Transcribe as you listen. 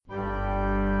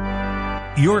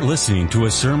You're listening to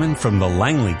a sermon from the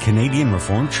Langley Canadian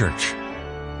Reformed Church.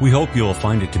 We hope you'll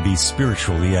find it to be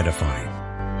spiritually edifying.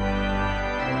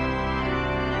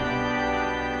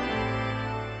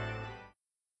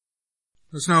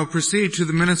 Let's now proceed to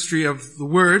the ministry of the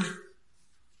Word.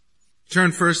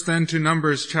 Turn first then to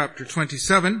Numbers chapter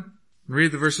 27, and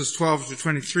read the verses 12 to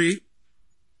 23.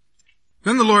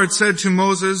 Then the Lord said to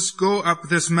Moses, "Go up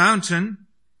this mountain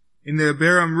in the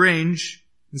Abarim range,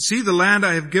 and see the land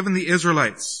I have given the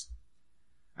Israelites.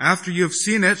 After you have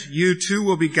seen it, you too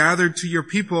will be gathered to your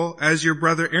people as your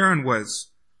brother Aaron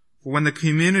was. For when the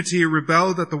community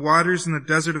rebelled at the waters in the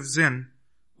desert of Zin,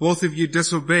 both of you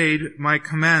disobeyed my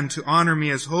command to honor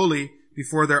me as holy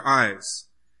before their eyes.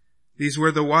 These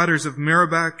were the waters of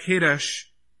Meribah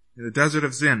Kadesh in the desert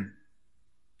of Zin."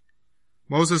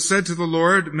 Moses said to the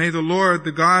Lord, "May the Lord,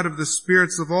 the God of the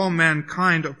spirits of all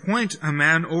mankind, appoint a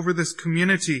man over this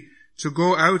community to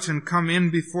go out and come in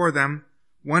before them,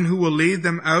 one who will lead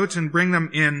them out and bring them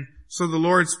in, so the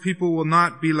Lord's people will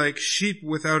not be like sheep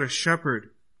without a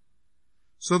shepherd."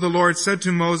 So the Lord said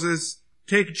to Moses,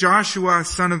 "Take Joshua,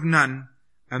 son of Nun,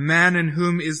 a man in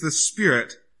whom is the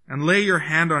Spirit, and lay your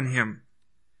hand on him.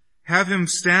 Have him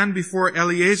stand before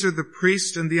Eleazar the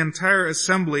priest and the entire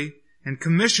assembly, and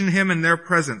commission him in their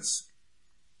presence.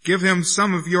 Give him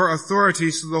some of your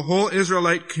authority so the whole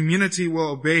Israelite community will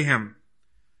obey him.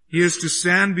 He is to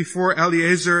stand before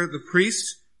Eleazar the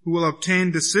priest, who will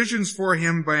obtain decisions for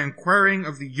him by inquiring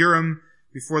of the Urim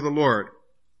before the Lord.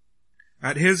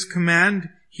 At his command,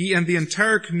 he and the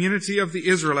entire community of the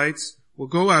Israelites will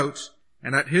go out,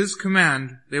 and at his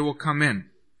command they will come in."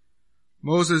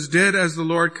 Moses did as the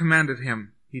Lord commanded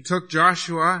him. He took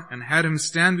Joshua and had him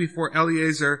stand before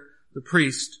Eleazar the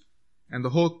priest and the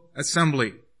whole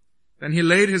assembly. Then he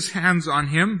laid his hands on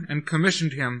him and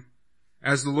commissioned him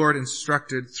as the Lord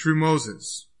instructed through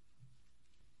Moses.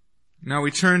 Now we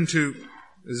turn to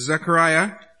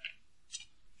Zechariah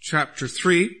chapter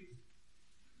 3,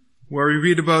 where we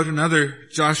read about another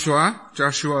Joshua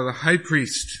the high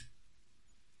priest.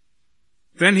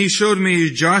 "Then he showed me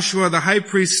Joshua the high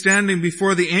priest standing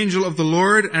before the angel of the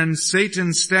Lord, and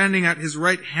Satan standing at his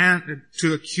right hand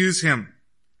to accuse him.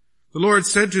 The Lord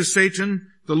said to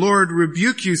Satan, 'The Lord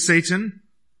rebuke you, Satan.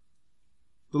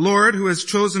 The Lord who has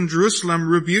chosen Jerusalem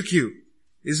rebuke you.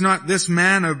 Is not this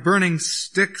man a burning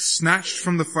stick snatched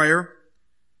from the fire?'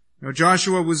 Now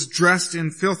Joshua was dressed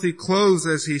in filthy clothes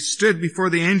as he stood before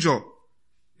the angel.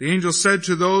 The angel said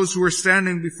to those who were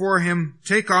standing before him,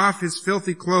 'Take off his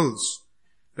filthy clothes.'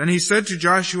 Then he said to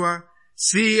Joshua,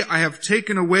 'See, I have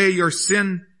taken away your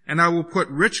sin, and I will put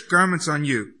rich garments on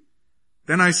you.'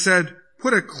 Then I said,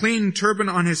 'Put a clean turban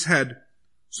on his head.'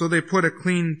 So they put a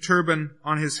clean turban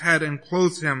on his head and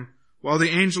clothed him, while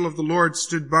the angel of the Lord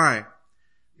stood by.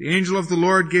 The angel of the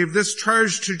Lord gave this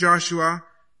charge to Joshua,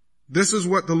 'This is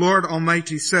what the Lord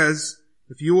Almighty says,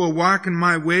 if you will walk in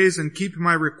my ways and keep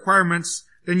my requirements,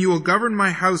 then you will govern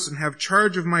my house and have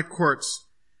charge of my courts,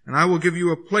 and I will give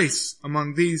you a place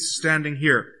among these standing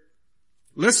here.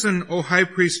 Listen, O high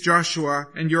priest Joshua,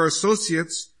 and your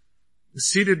associates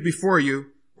seated before you,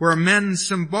 who are men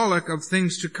symbolic of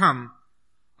things to come.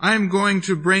 I am going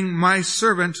to bring my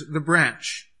servant the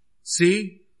branch.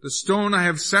 See, the stone I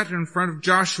have set in front of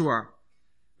Joshua.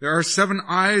 There are 7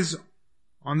 eyes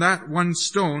on that one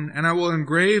stone, and I will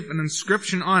engrave an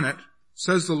inscription on it,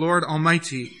 says the Lord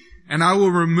Almighty, and I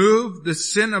will remove the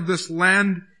sin of this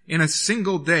land in a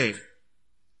single day.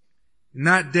 In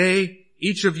that day,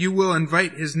 each of you will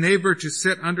invite his neighbor to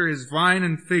sit under his vine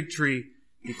and fig tree,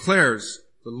 declares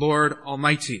the Lord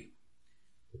Almighty."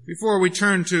 Before we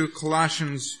turn to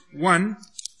Colossians 1,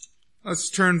 let's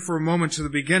turn for a moment to the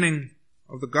beginning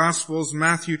of the Gospels,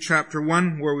 Matthew chapter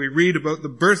 1, where we read about the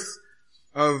birth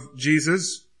of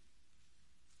Jesus.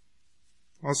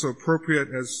 Also appropriate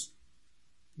as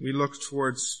we look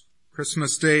towards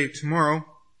Christmas Day tomorrow.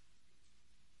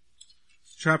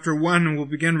 Chapter 1, we'll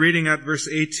begin reading at verse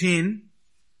 18.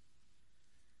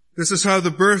 "This is how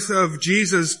the birth of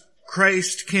Jesus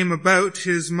Christ came about.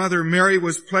 His mother Mary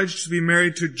was pledged to be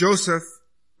married to Joseph,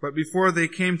 but before they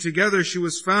came together, she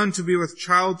was found to be with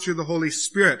child through the Holy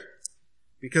Spirit.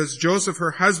 Because Joseph,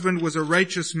 her husband, was a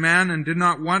righteous man and did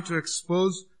not want to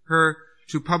expose her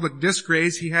to public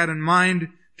disgrace, he had in mind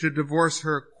to divorce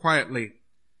her quietly.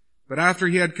 But after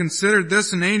he had considered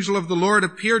this, an angel of the Lord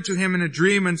appeared to him in a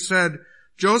dream and said,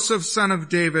 'Joseph, son of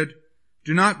David,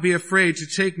 do not be afraid to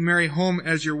take Mary home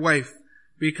as your wife,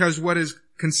 because what is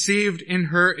conceived in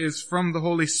her is from the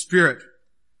Holy Spirit.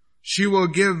 She will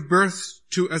give birth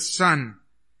to a son,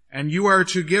 and you are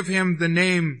to give him the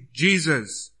name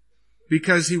Jesus,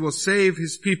 because he will save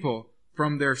his people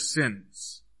from their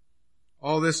sins.'"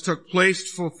 All this took place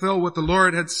to fulfill what the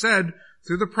Lord had said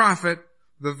through the prophet,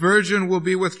 "The virgin will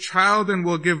be with child and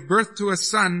will give birth to a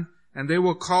son, and they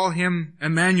will call him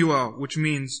Emmanuel," which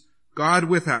means God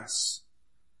with us.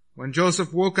 When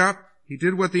Joseph woke up, he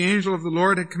did what the angel of the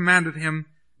Lord had commanded him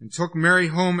and took Mary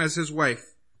home as his wife.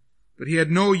 But he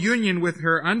had no union with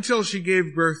her until she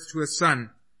gave birth to a son,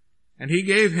 and he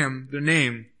gave him the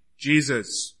name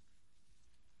Jesus.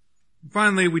 And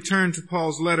finally, we turn to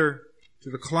Paul's letter to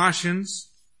the Colossians.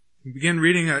 We begin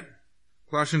reading at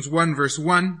Colossians 1 verse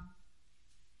 1.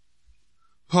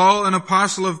 "Paul, an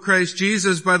apostle of Christ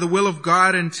Jesus by the will of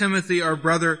God, and Timothy, our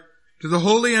brother, to the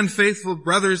holy and faithful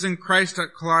brothers in Christ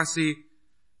at Colossae,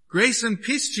 grace and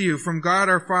peace to you from God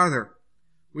our Father.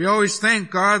 We always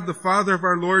thank God, the Father of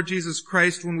our Lord Jesus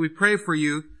Christ, when we pray for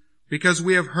you, because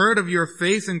we have heard of your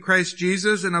faith in Christ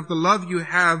Jesus and of the love you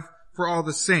have for all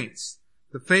the saints,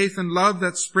 the faith and love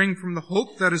that spring from the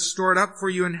hope that is stored up for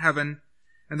you in heaven,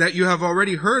 and that you have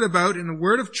already heard about in the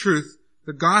word of truth,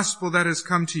 the gospel that has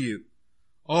come to you.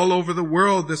 All over the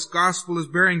world this gospel is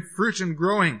bearing fruit and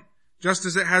growing, just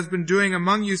as it has been doing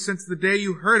among you since the day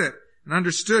you heard it and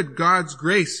understood God's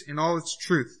grace in all its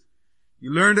truth.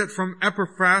 You learned it from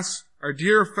Epaphras, our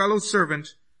dear fellow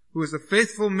servant, who is a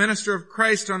faithful minister of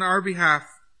Christ on our behalf,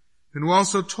 and who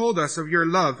also told us of your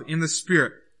love in the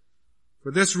Spirit.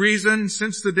 For this reason,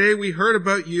 since the day we heard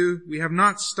about you, we have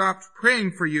not stopped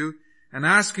praying for you and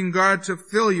asking God to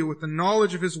fill you with the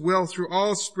knowledge of His will through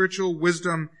all spiritual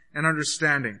wisdom and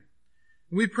understanding.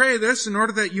 We pray this in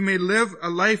order that you may live a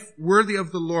life worthy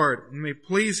of the Lord and may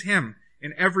please Him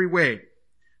in every way,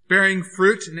 bearing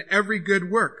fruit in every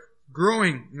good work,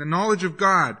 growing in the knowledge of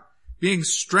God, being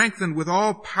strengthened with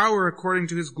all power according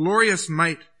to His glorious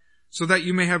might, so that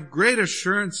you may have great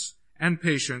assurance and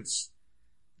patience,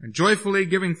 and joyfully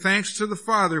giving thanks to the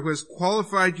Father who has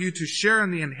qualified you to share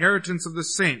in the inheritance of the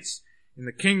saints in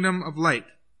the kingdom of light.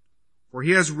 For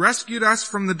He has rescued us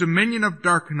from the dominion of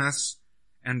darkness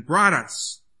and brought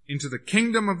us into the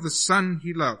kingdom of the Son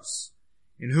He loves,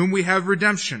 in whom we have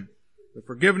redemption, the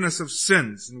forgiveness of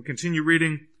sins. And we continue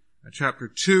reading at chapter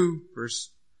 2,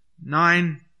 verse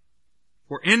 9.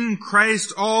 For in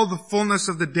Christ all the fullness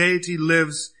of the deity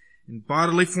lives in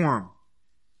bodily form,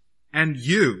 and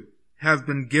you have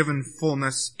been given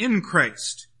fullness in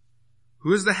Christ,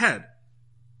 who is the head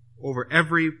over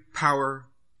every power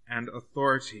and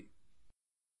authority.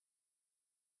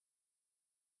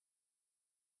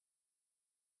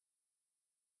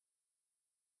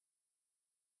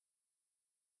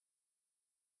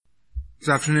 This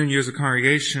afternoon, you as a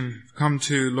congregation have come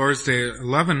to Lord's Day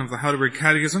 11 of the Heidelberg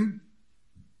Catechism,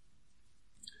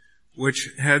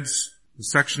 which heads the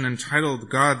section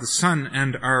entitled God the Son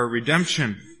and Our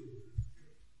Redemption.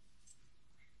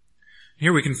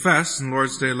 Here we confess in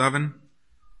Lord's Day 11,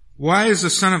 why is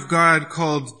the Son of God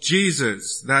called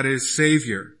Jesus, that is,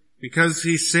 Savior? Because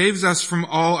He saves us from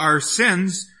all our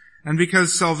sins, and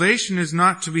because salvation is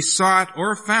not to be sought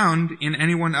or found in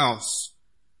anyone else.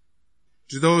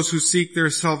 Do those who seek their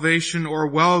salvation or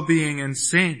well-being in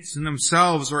saints, in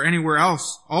themselves, or anywhere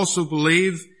else also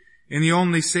believe in the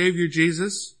only Savior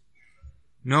Jesus?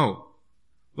 No.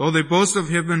 Though they boast of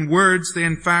Him in words, they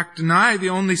in fact deny the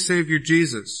only Savior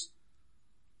Jesus.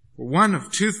 For one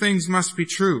of two things must be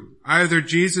true. Either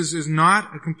Jesus is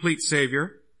not a complete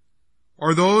Savior,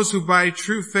 or those who by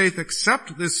true faith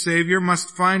accept this Savior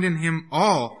must find in Him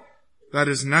all that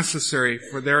is necessary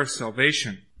for their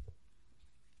salvation.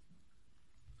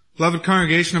 Beloved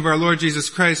congregation of our Lord Jesus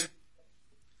Christ,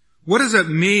 what does it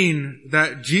mean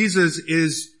that Jesus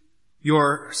is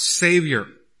your Savior?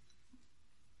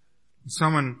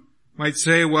 Someone might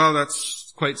say, well,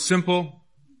 that's quite simple.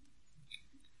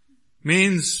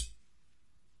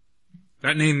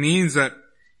 That name means that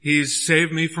He's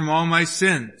saved me from all my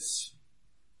sins.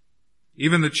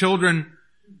 Even the children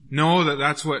know that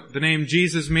that's what the name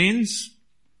Jesus means.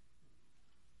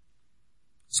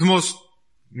 It's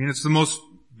the most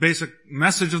basic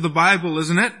message of the Bible,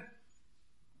 isn't it?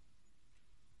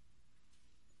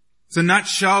 It's a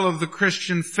nutshell of the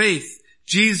Christian faith.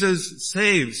 Jesus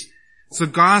saves. It's the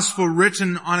gospel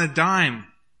written on a dime.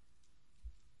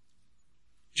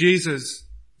 Jesus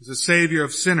is the Savior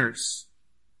of sinners.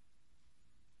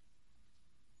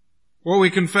 What we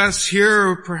confess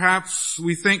here, perhaps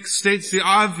we think states the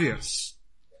obvious.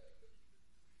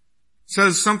 It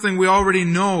says something we already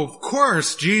know. Of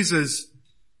course, Jesus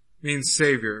means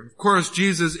Savior. Of course,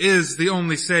 Jesus is the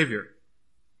only Savior.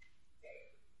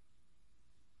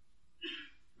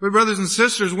 But brothers and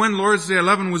sisters, when Lord's Day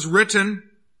 11 was written,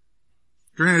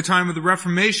 during the time of the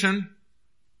Reformation,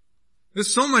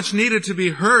 there's so much needed to be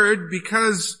heard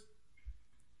because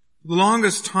for the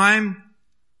longest time,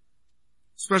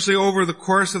 especially over the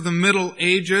course of the Middle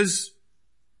Ages,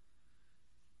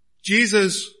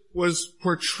 Jesus was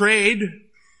portrayed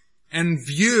and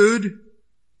viewed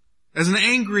as an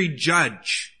angry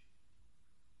judge.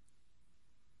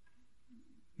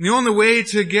 And the only way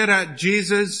to get at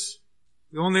Jesus,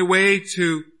 the only way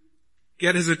to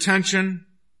get his attention,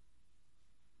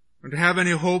 or to have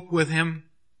any hope with him,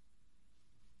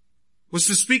 was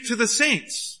to speak to the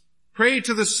saints, pray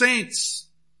to the saints,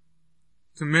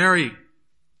 to Mary.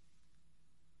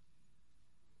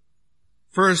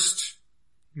 First,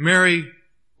 Mary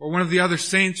or one of the other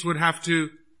saints would have to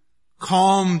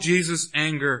calm Jesus'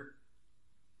 anger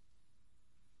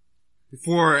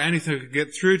before anything could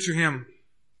get through to him.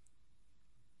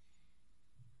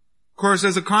 Of course,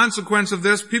 as a consequence of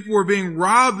this, people were being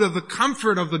robbed of the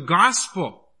comfort of the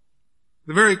gospel.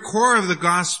 The very core of the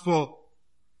gospel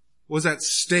was at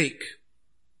stake.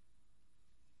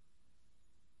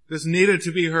 This needed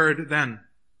to be heard then.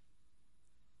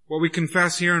 What we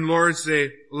confess here in Lord's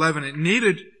Day 11, it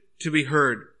needed to be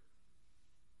heard.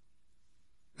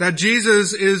 That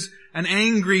Jesus is an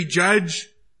angry judge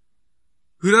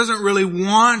who doesn't really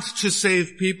want to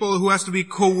save people, who has to be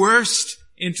coerced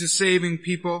into saving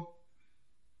people.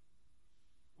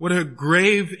 What a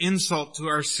grave insult to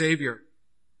our Savior.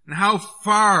 And how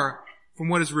far from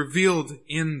what is revealed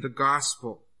in the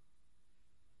gospel.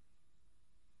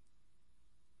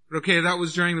 But okay, that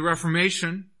was during the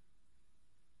Reformation.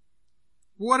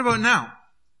 But what about now?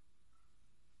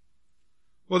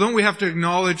 Well, don't we have to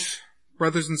acknowledge,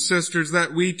 brothers and sisters,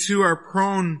 that we too are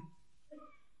prone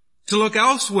to look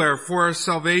elsewhere for our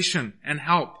salvation and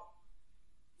help,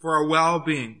 for our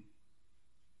well-being.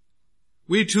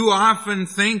 We too often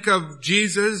think of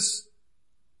Jesus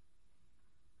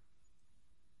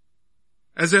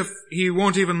as if he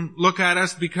won't even look at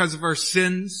us because of our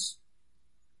sins.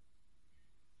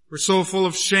 We're so full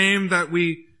of shame that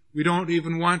we don't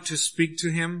even want to speak to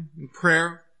him in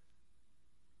prayer.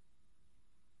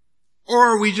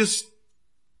 Or we just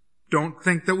don't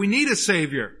think that we need a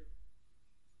Savior.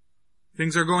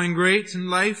 Things are going great in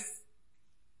life.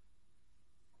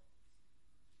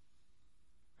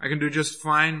 I can do just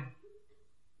fine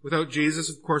without Jesus.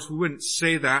 Of course, we wouldn't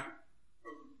say that.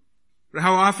 But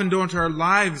how often don't our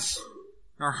lives,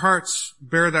 our hearts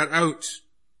bear that out?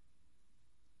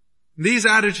 These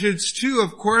attitudes too,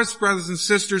 of course, brothers and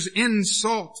sisters,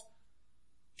 insult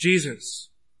Jesus.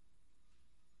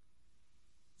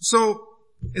 So,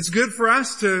 it's good for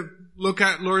us to look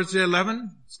at Lord's Day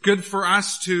 11. It's good for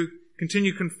us to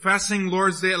continue confessing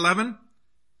Lord's Day 11.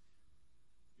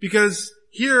 Because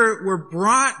here we're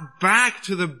brought back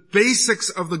to the basics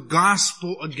of the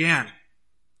gospel again.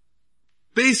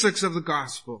 Basics of the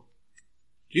gospel.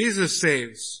 Jesus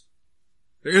saves.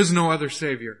 There is no other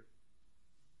Savior.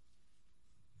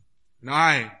 And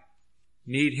I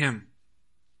need him.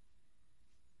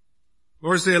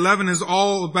 Lord's Day 11 is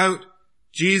all about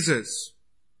Jesus.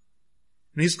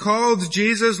 And he's called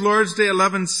Jesus, Lord's Day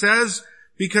 11 says,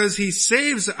 because he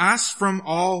saves us from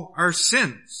all our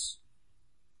sins.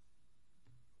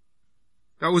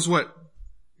 That was what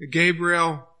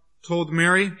Gabriel told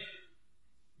Mary.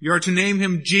 You are to name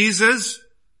him Jesus,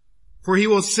 for he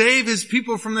will save his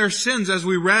people from their sins, as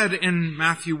we read in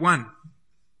Matthew 1.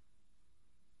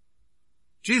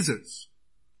 Jesus.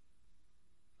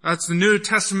 That's the New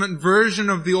Testament version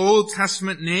of the Old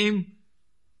Testament name.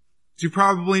 As you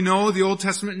probably know, the Old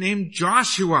Testament name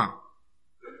Joshua.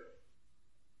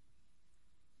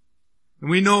 And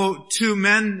we know two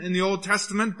men in the Old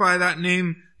Testament by that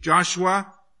name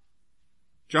Joshua.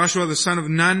 Joshua the son of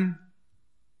Nun,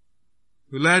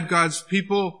 who led God's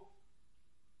people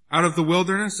out of the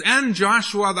wilderness, and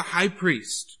Joshua the high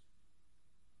priest.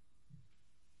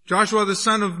 Joshua the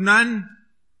son of Nun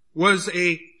was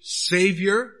a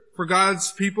savior for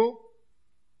God's people,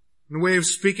 in a way of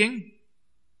speaking.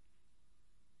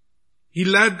 He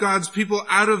led God's people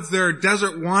out of their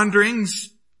desert wanderings.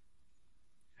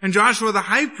 And Joshua the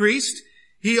high priest,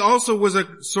 he also was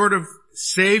a sort of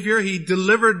savior. He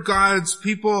delivered God's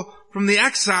people from the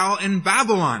exile in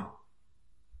Babylon.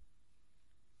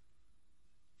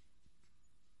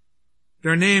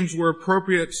 Their names were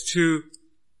appropriate to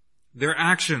their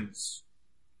actions.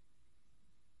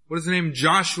 What does the name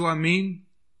Joshua mean?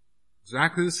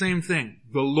 Exactly the same thing.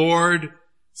 The Lord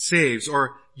saves,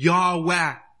 or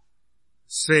Yahweh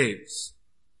saves.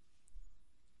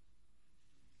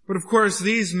 But of course,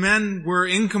 these men were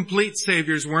incomplete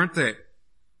saviors, weren't they?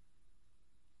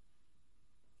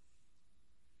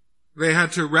 They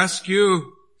had to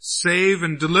rescue, save,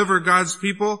 and deliver God's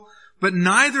people, but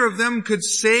neither of them could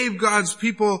save God's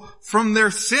people from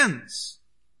their sins.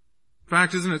 In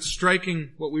fact, isn't it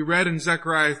striking what we read in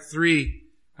Zechariah 3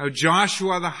 how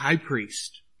Joshua the high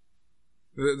priest,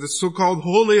 the so-called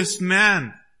holiest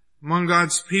man among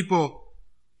God's people,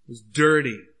 was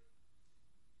dirty.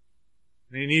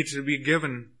 And he needed to be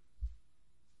given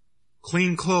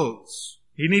clean clothes.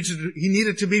 He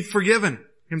needed to be forgiven.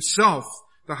 Himself,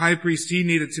 the high priest, he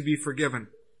needed to be forgiven.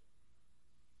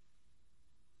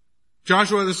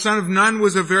 Joshua, the son of Nun,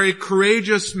 was a very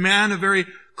courageous man, a very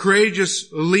courageous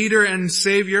leader and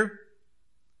savior.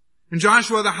 And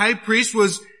Joshua, the high priest,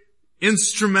 was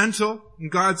instrumental in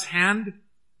God's hand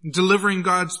in delivering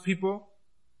God's people.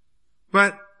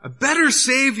 But a better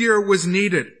savior was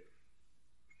needed.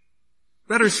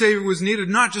 Better savior was needed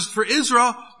not just for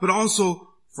Israel, but also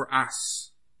for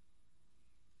us.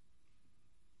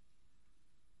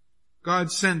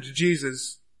 God sent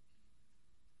Jesus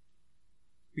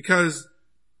because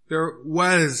there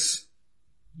was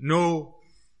no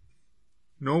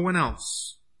one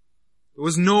else. There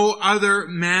was no other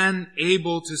man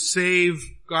able to save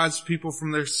God's people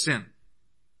from their sin.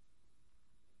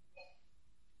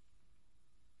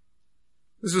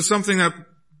 This is something that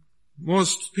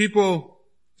most people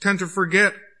tend to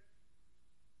forget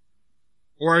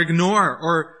or ignore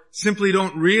or simply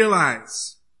don't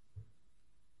realize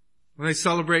when they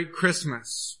celebrate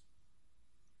Christmas.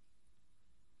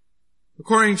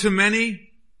 According to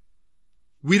many,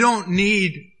 we don't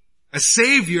need a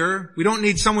savior. We don't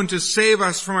need someone to save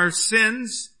us from our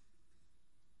sins.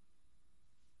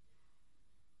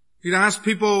 If you'd ask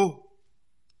people,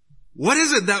 what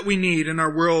is it that we need in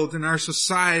our world, in our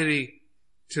society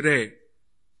today?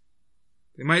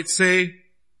 They might say,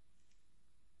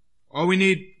 oh, we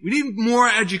need more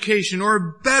education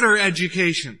or better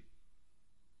education.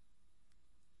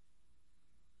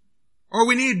 Or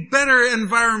we need better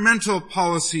environmental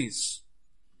policies.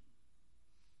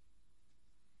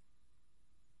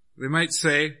 They might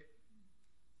say,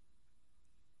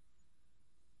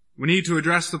 we need to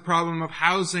address the problem of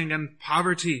housing and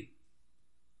poverty.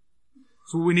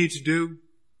 That's what we need to do.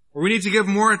 Or we need to give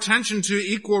more attention to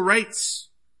equal rights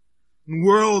and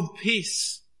world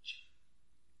peace.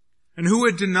 And who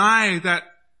would deny that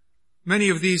many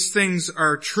of these things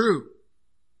are true,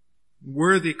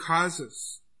 worthy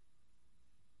causes?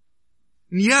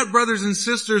 And yet, brothers and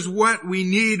sisters, what we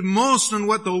need most and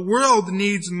what the world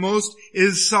needs most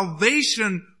is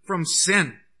salvation from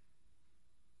sin.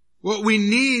 What we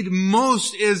need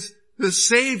most is the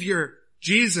Savior,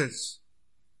 Jesus.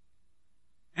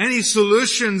 Any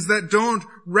solutions that don't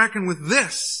reckon with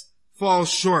this fall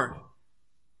short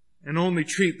and only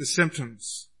treat the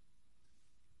symptoms.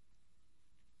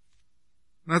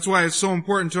 That's why it's so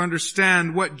important to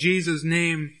understand what Jesus'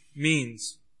 name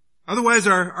means. Otherwise,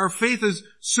 our faith is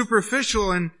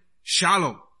superficial and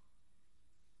shallow.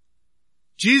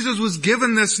 Jesus was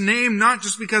given this name not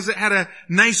just because it had a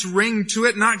nice ring to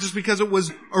it, not just because it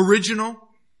was original.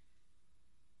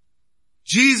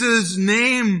 Jesus'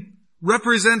 name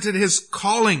represented his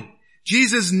calling.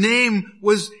 Jesus' name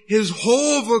was his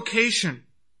whole vocation.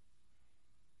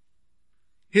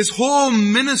 His whole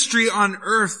ministry on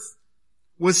earth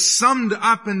was summed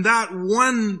up in that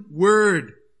one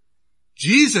word,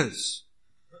 Jesus.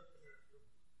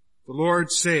 The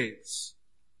Lord saves.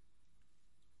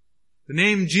 The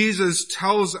name Jesus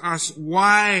tells us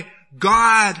why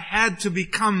God had to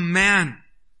become man.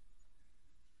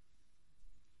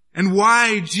 And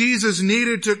why Jesus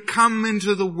needed to come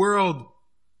into the world,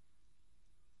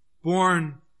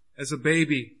 born as a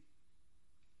baby.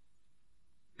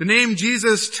 The name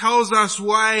Jesus tells us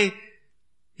why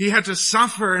he had to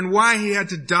suffer and why he had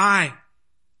to die.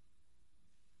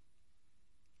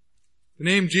 The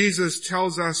name Jesus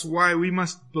tells us why we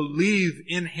must believe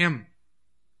in him,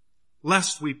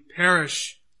 lest we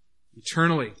perish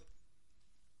eternally.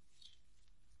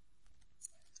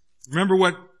 Remember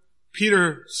what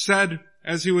Peter said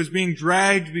as he was being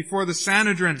dragged before the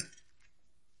Sanhedrin.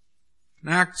 In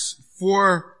Acts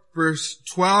 4 verse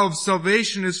 12,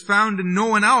 salvation is found in no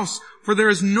one else, for there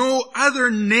is no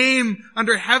other name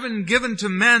under heaven given to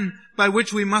men by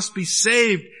which we must be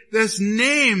saved. This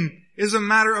name is a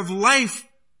matter of life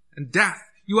and death.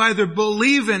 You either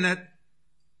believe in it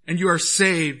and you are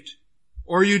saved,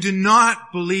 or you do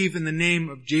not believe in the name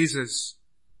of Jesus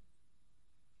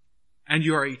and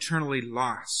you are eternally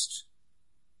lost.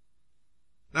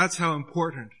 That's how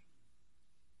important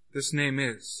this name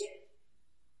is.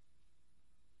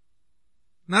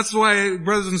 And that's why,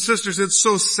 brothers and sisters, it's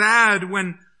so sad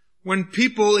when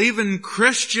people, even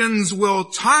Christians, will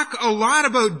talk a lot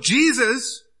about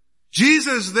Jesus.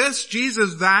 Jesus this,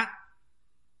 Jesus that.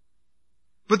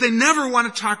 But they never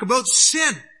want to talk about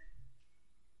sin.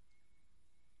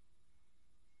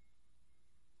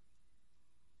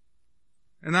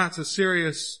 And that's a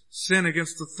serious sin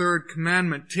against the third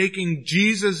commandment, taking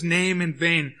Jesus' name in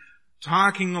vain,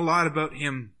 talking a lot about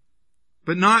Him,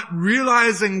 but not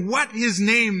realizing what His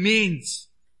name means.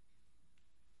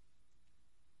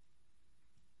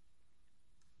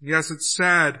 Yes, it's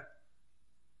sad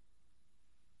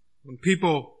when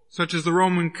people, such as the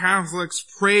Roman Catholics,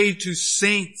 pray to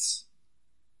saints,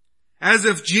 as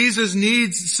if Jesus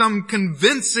needs some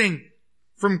convincing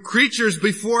from creatures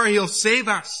before He'll save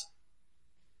us.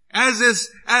 As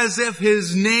if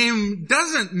His name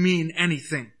doesn't mean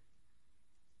anything.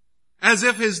 As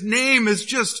if His name is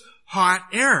just hot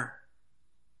air.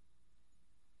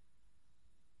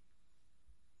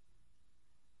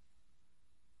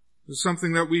 This is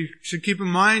something that we should keep in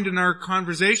mind in our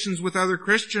conversations with other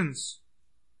Christians.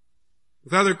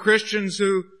 With other Christians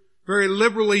who very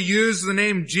liberally use the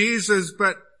name Jesus,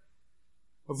 but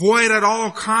avoid at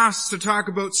all costs to talk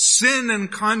about sin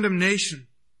and condemnation.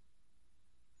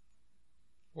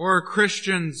 Or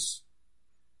Christians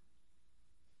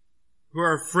who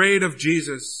are afraid of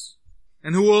Jesus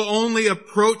and who will only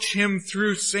approach Him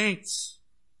through saints.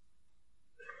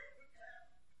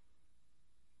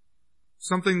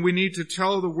 Something we need to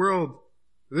tell the world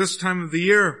this time of the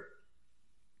year,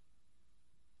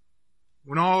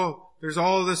 when there's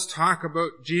all this talk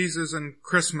about Jesus and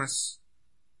Christmas.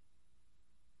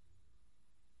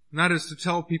 And that is to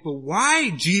tell people why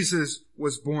Jesus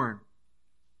was born.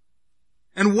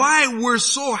 And why we're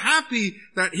so happy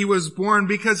that He was born,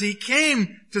 because He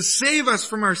came to save us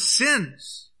from our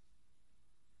sins.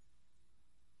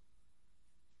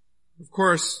 Of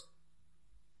course,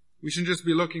 we shouldn't just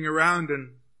be looking around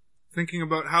and thinking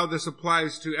about how this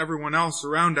applies to everyone else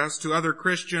around us, to other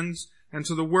Christians and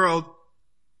to the world.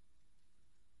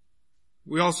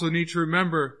 We also need to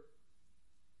remember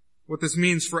what this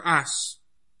means for us.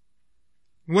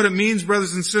 What it means,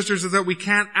 brothers and sisters, is that we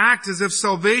can't act as if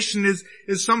salvation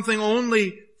is something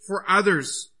only for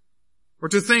others. Or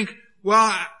to think,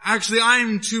 well, actually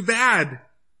I'm too bad.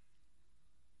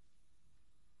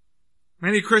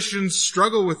 Many Christians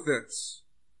struggle with this.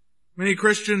 Many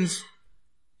Christians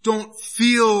don't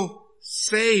feel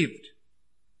saved.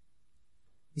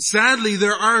 And sadly,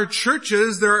 there are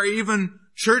even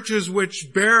churches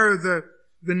which bear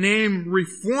the name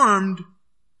Reformed,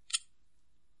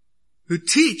 who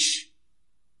teach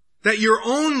that you're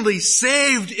only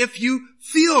saved if you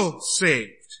feel saved.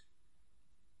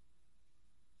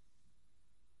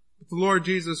 But the Lord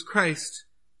Jesus Christ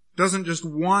doesn't just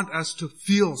want us to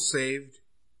feel saved.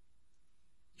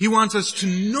 He wants us to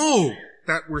know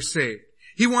that we're saved.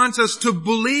 He wants us to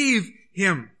believe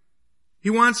Him. He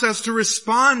wants us to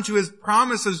respond to His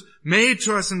promises made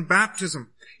to us in baptism.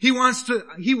 He wants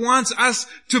us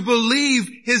to believe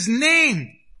His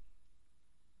name.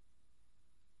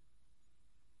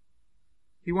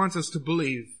 He wants us to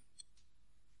believe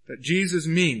that Jesus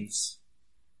means,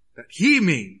 that He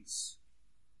means,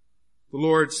 the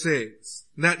Lord saves,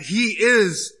 that He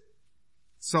is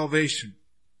salvation.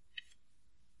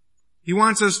 He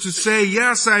wants us to say,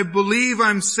 yes, I believe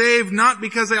I'm saved, not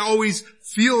because I always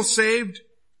feel saved,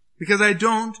 because I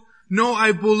don't. No,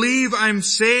 I believe I'm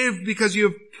saved because You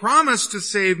have promised to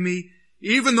save me,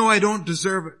 even though I don't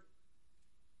deserve it.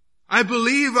 I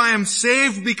believe I am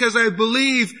saved because I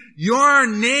believe Your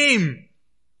name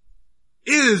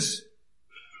is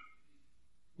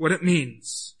what it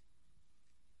means.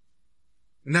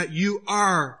 And that You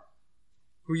are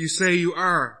who You say You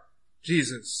are,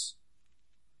 Jesus.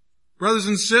 Brothers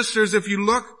and sisters, if you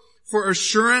look for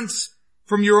assurance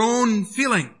from your own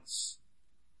feelings,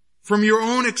 from your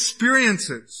own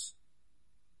experiences,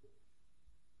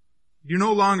 you're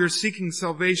no longer seeking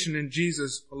salvation in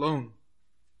Jesus alone.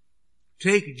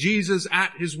 Take Jesus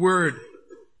at His word.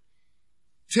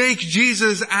 Take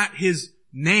Jesus at His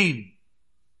name.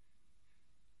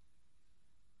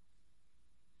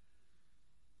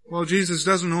 Well, Jesus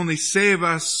doesn't only save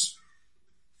us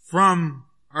from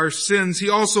our sins, He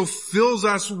also fills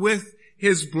us with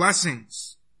His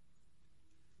blessings.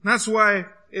 That's why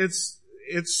it's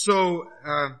so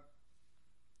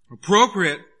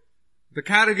appropriate. The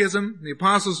Catechism, the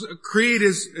Apostles' Creed,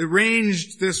 is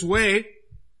arranged this way.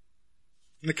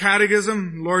 In the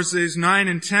Catechism, Lord's Days 9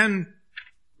 and 10,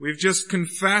 we've just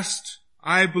confessed,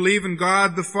 I believe in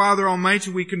God the Father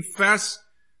Almighty. We confess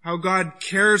how God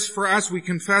cares for us. We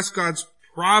confess God's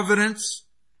providence,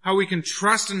 how we can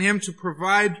trust in Him to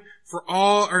provide for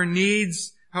all our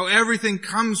needs, how everything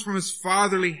comes from His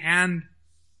fatherly hand.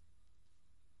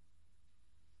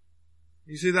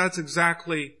 You see, that's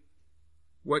exactly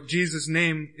what Jesus'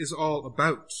 name is all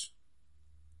about.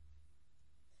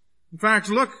 In fact,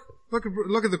 look Look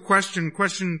at the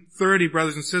question 30,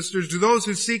 brothers and sisters. Do those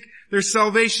who seek their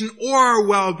salvation or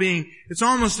well-being? It's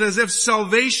almost as if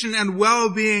salvation and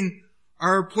well-being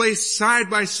are placed side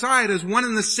by side as one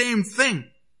and the same thing.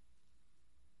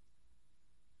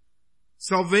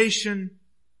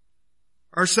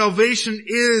 Our salvation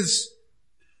is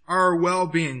our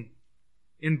well-being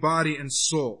in body and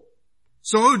soul.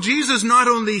 So Jesus not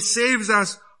only saves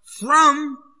us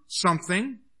from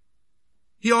something,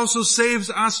 He also saves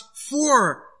us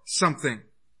for something.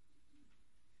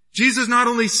 Jesus not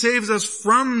only saves us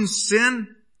from sin,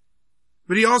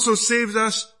 but He also saves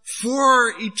us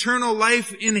for eternal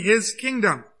life in His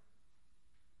kingdom.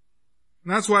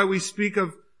 And that's why we speak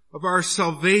of our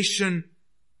salvation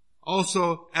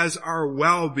also as our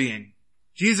well-being.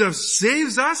 Jesus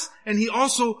saves us and He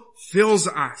also fills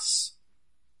us.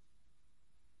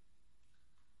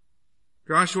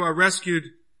 Joshua rescued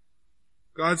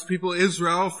God's people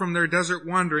Israel from their desert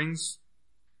wanderings,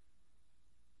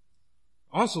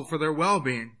 also for their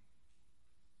well-being.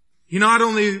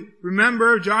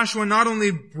 Joshua not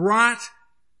only brought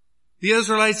the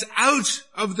Israelites out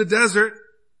of the desert,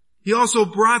 he also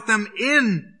brought them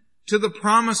in to the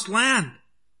promised land.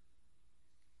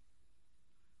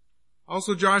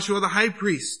 Also Joshua the high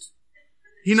priest,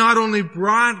 he not only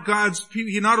led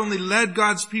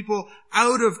God's people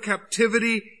out of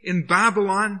captivity in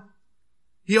Babylon,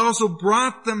 he also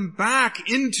brought them back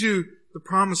into the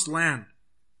promised land.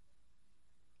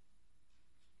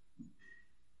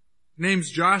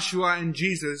 Names Joshua and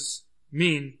Jesus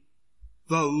mean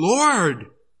the Lord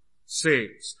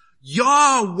saves.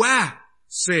 Yahweh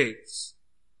saves.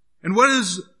 And what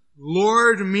does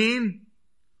Lord mean?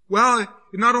 Well,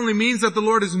 it not only means that the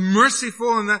Lord is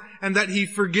merciful and that He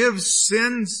forgives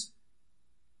sins.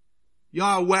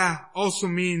 Yahweh also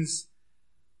means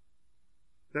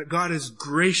that God is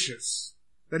gracious,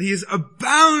 that He is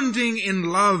abounding in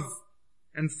love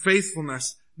and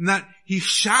faithfulness, and that He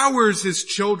showers His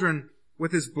children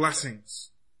with His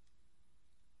blessings.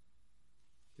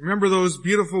 Remember those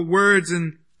beautiful words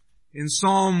in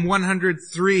Psalm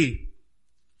 103.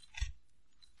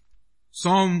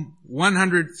 Psalm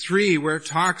 103, where it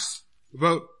talks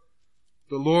about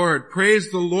the Lord.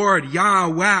 Praise the Lord,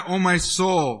 Yahweh, O my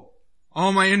soul.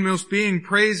 All my inmost being,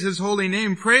 praise His holy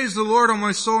name. Praise the Lord, O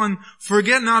my soul, and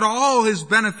forget not all His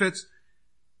benefits,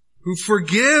 who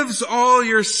forgives all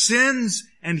your sins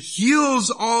and heals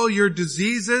all your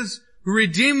diseases, who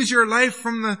redeems your life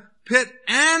from the pit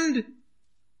and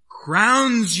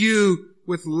crowns you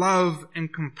with love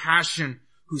and compassion,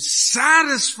 who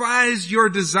satisfies your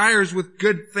desires with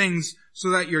good things so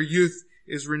that your youth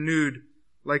is renewed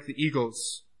like the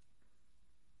eagles.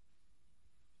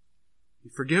 He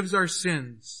forgives our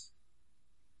sins,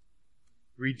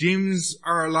 redeems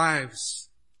our lives,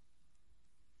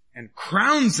 and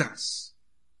crowns us.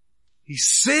 He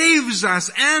saves us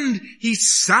and He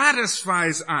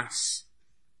satisfies us.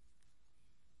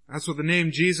 That's what the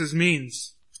name Jesus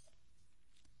means.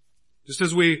 Just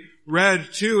as we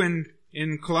read too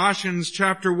in Colossians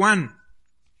chapter 1.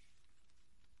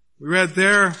 We read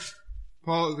there,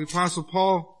 the Apostle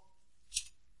Paul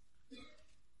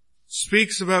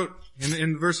speaks about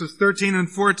in verses 13 and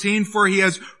 14, for He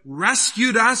has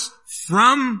rescued us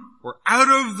from or out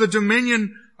of the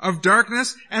dominion of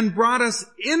darkness and brought us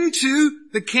into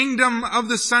the kingdom of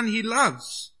the Son He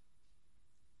loves.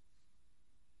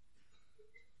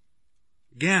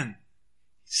 Again,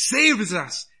 He saves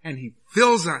us and He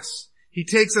fills us. He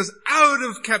takes us out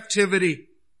of captivity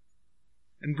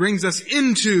and brings us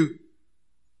into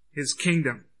His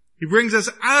kingdom. He brings us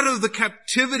out of the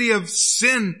captivity of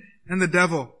sin and the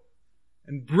devil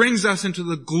and brings us into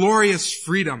the glorious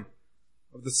freedom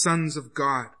of the sons of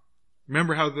God.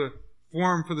 Remember how the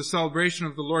form for the celebration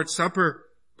of the Lord's Supper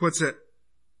puts it.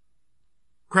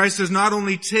 Christ has not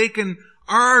only taken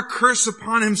our curse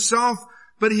upon Himself,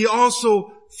 but He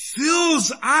also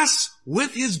fills us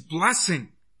with His blessing.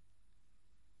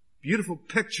 Beautiful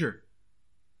picture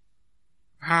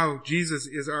of how Jesus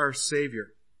is our Savior.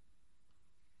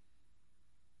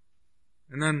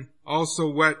 And then also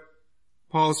what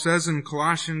Paul says in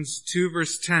Colossians 2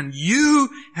 verse 10, you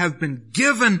have been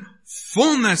given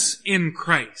fullness in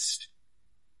Christ.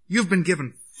 You've been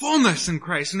given fullness in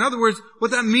Christ. In other words,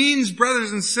 what that means,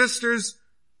 brothers and sisters,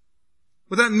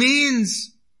 what that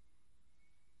means,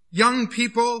 young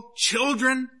people,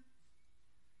 children,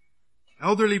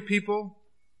 elderly people,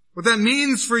 what that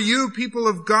means for you, people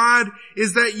of God,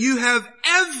 is that you have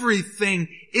everything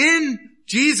in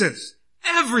Jesus.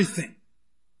 Everything.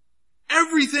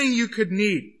 Everything you could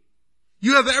need.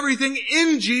 You have everything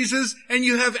in Jesus, and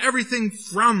you have everything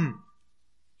from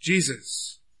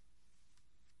Jesus.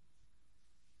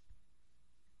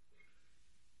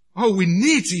 Oh, we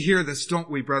need to hear this, don't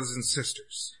we, brothers and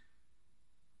sisters?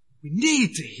 We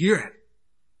need to hear it.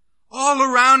 All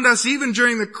around us, even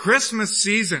during the Christmas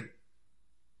season.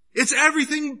 It's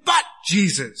everything but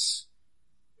Jesus.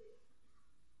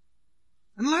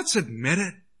 And let's admit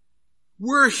it.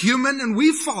 We're human and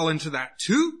we fall into that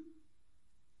too.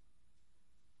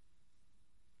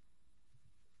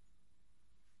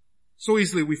 So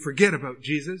easily we forget about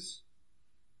Jesus.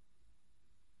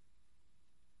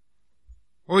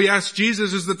 Oh yes,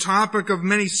 Jesus is the topic of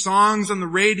many songs on the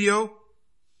radio.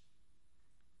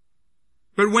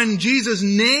 But when Jesus'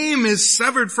 name is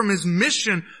severed from his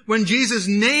mission, when Jesus'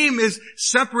 name is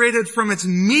separated from its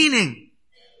meaning,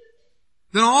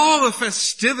 then all the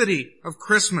festivity of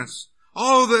Christmas,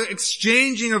 all the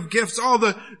exchanging of gifts, all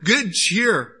the good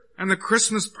cheer and the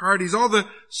Christmas parties, all the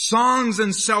songs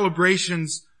and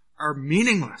celebrations are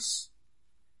meaningless.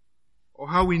 Oh,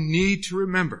 how we need to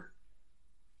remember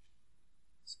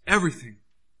it's everything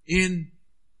in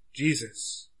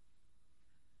Jesus.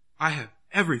 I have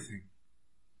everything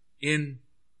in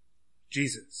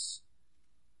Jesus.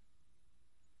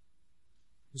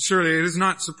 Surely it is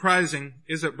not surprising,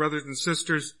 is it, brothers and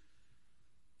sisters,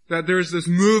 that there's this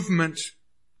movement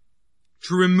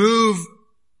to remove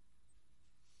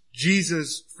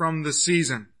Jesus from the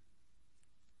season.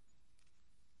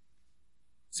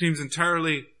 Seems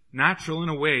entirely natural in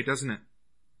a way, doesn't it?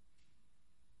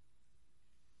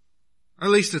 At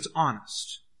least it's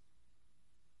honest.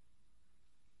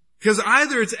 Because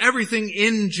either it's everything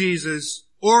in Jesus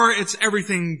or it's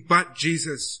everything but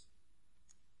Jesus.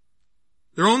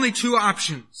 There are only two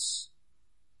options.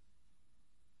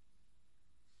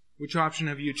 Which option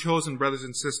have you chosen, brothers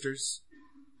and sisters?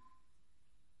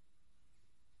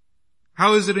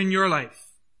 How is it in your life?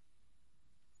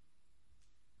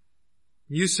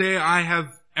 You say, I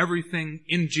have everything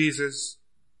in Jesus.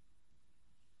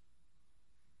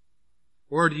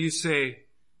 Or do you say,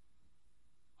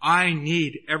 I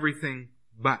need everything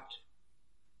but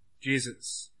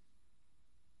Jesus?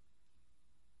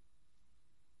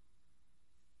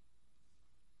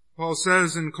 Paul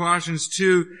says in Colossians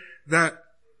 2 that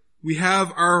we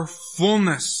have our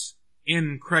fullness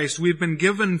in Christ. We've been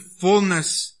given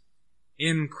fullness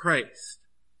in Christ.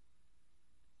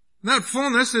 That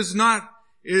fullness is not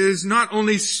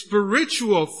only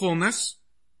spiritual fullness,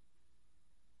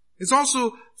 it's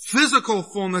also physical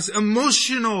fullness,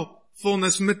 emotional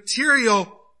fullness,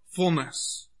 material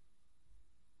fullness.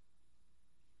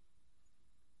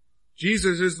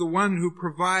 Jesus is the one who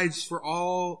provides for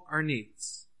all our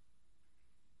needs.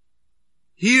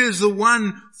 He is the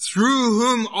one through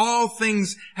whom all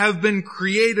things have been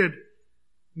created.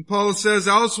 And Paul says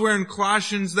elsewhere in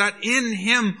Colossians that in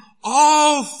him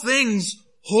all things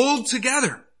hold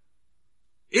together.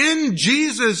 In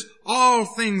Jesus all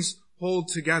things hold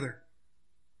together.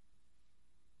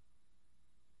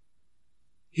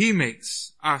 He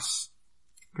makes us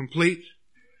complete.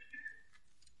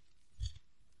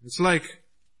 It's like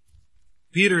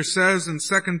Peter says in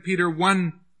 2 Peter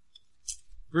 1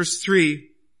 verse 3,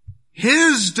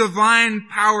 His divine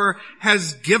power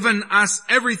has given us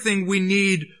everything we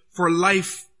need for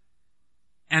life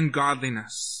and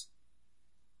godliness.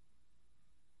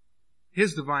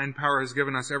 His divine power has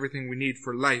given us everything we need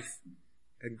for life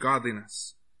and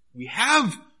godliness. We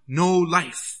have no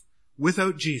life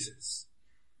without Jesus.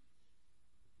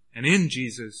 And in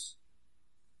Jesus,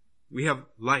 we have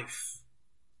life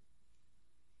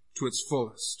to its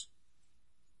fullest.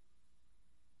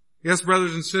 Yes,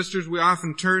 brothers and sisters, we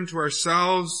often turn to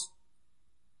ourselves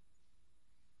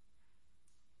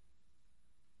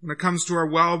when it comes to our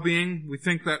well-being. We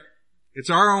think that it's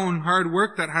our own hard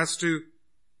work that has to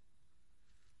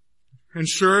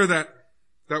ensure that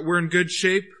we're in good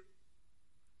shape.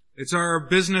 It's our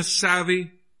business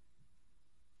savvy.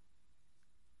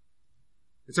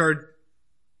 It's our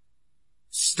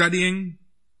studying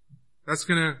that's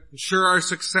going to ensure our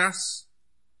success.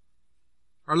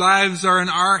 Our lives are in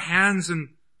our hands and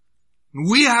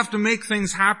we have to make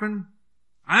things happen.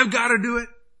 I've got to do it.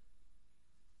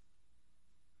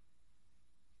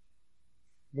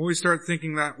 When we start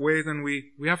thinking that way, then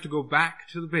we have to go back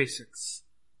to the basics.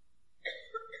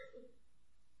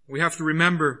 We have to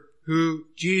remember who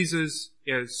Jesus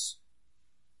is.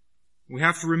 We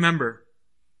have to remember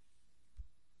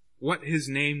what His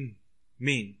name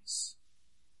means.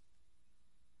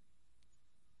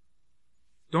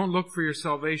 Don't look for your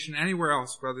salvation anywhere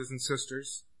else, brothers and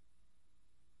sisters.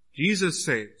 Jesus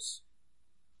saves.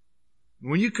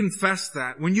 When you confess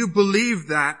that, when you believe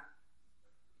that,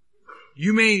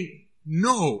 you may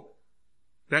know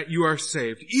that you are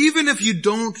saved. Even if you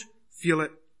don't feel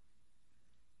it,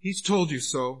 He's told you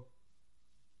so.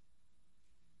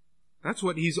 That's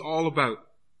what he's all about.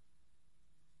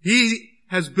 He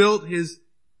has built his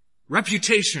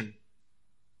reputation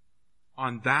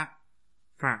on that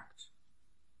fact.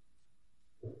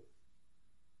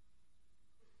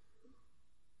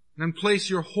 Then place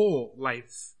your whole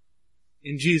life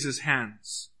in Jesus'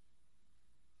 hands.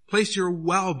 Place your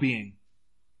well-being,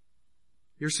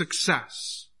 your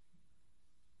success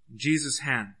in Jesus'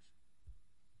 hand.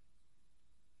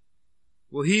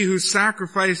 Will he who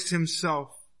sacrificed himself,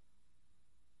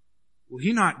 will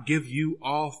he not give you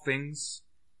all things?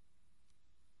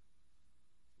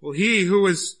 Will he who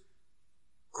was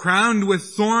crowned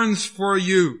with thorns for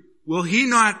you, will he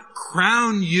not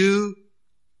crown you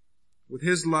with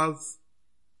his love?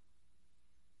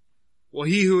 Will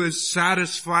he who has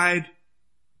satisfied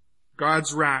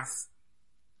God's wrath,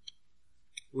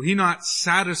 will he not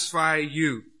satisfy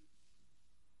you?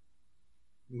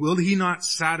 Will he not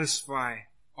satisfy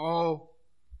all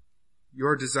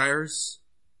your desires?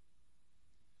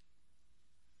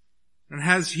 And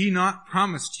has he not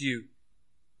promised you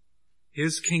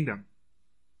his kingdom?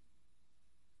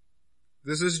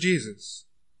 This is Jesus.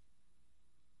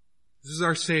 This is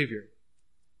our Savior.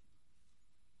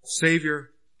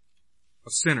 Savior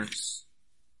of sinners.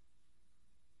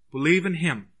 Believe in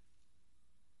him.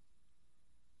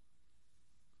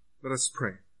 Let us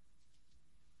pray.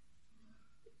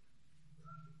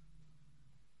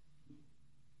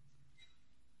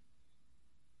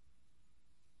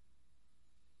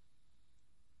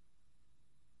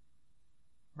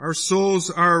 Our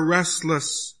souls are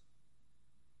restless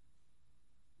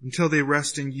until they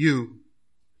rest in you,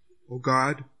 O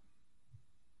God.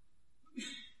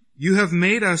 You have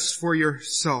made us for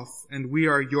yourself, and we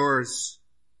are yours.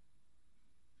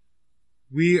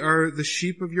 We are the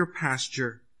sheep of your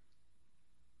pasture,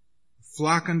 the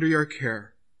flock under your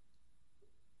care.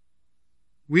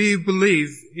 We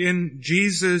believe in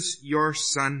Jesus, your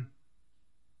Son.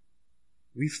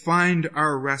 We find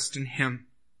our rest in him.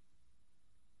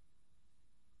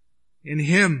 In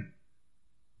him,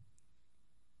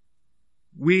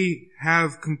 we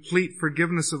have complete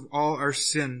forgiveness of all our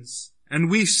sins, and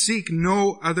we seek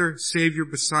no other Savior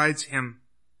besides him.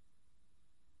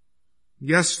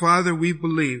 Yes, Father, we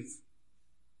believe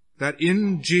that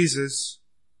in Jesus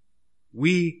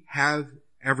we have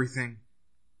everything.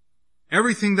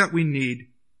 Everything that we need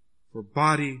for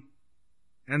body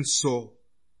and soul.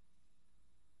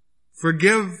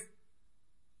 Forgive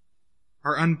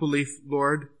our unbelief,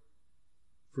 Lord.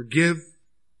 Forgive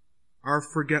our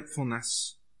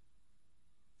forgetfulness.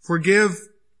 Forgive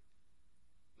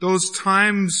those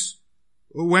times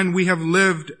when we have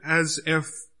lived as if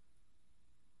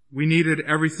we needed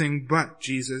everything but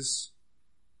Jesus.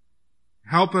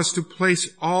 Help us to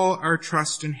place all our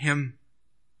trust in him.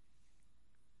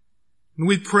 And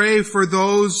we pray for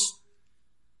those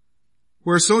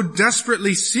who are so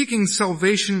desperately seeking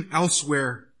salvation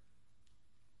elsewhere,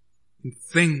 in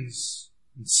things,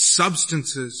 in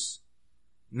substances,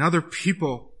 in other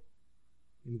people,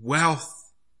 in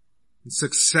wealth, in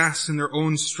success, in their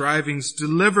own strivings.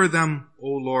 Deliver them, O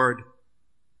Lord.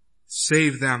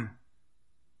 Save them.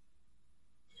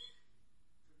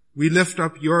 We lift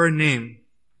up your name,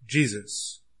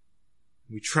 Jesus.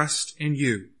 We trust in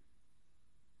you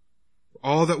for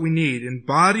all that we need in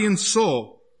body and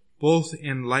soul, both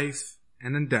in life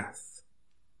and in death.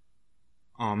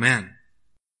 Amen.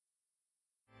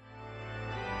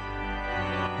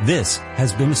 This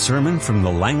has been a sermon from the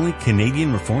Langley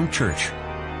Canadian Reformed Church.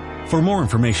 For more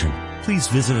information, please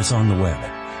visit us on the web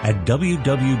at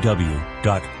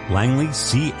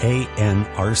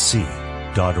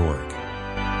www.langleycanrc.org.